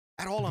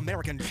At All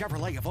American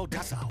Chevrolet of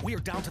Odessa, we're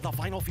down to the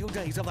final few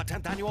days of the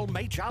 10th annual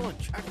May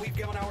Challenge, and we've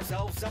given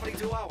ourselves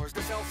 72 hours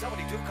to sell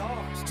 72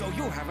 cars. So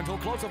you have until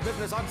close of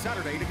business on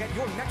Saturday to get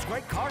your next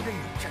great car deal.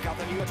 Check out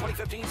the new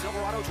 2015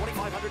 Silverado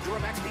 2500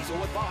 Duramax Diesel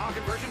with Baja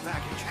conversion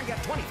package and get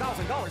 $20,000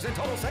 in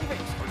total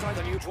savings. Or try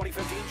the new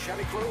 2015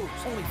 Chevy Cruze,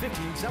 only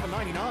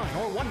 $15,799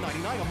 or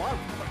 $199 a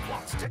month. The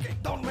clock's ticking.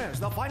 Don't miss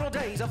the final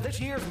days of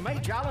this year's May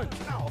Challenge,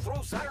 now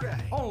through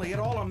Saturday. Only at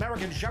All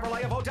American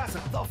Chevrolet of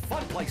Odessa, the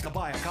fun place to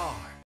buy a car.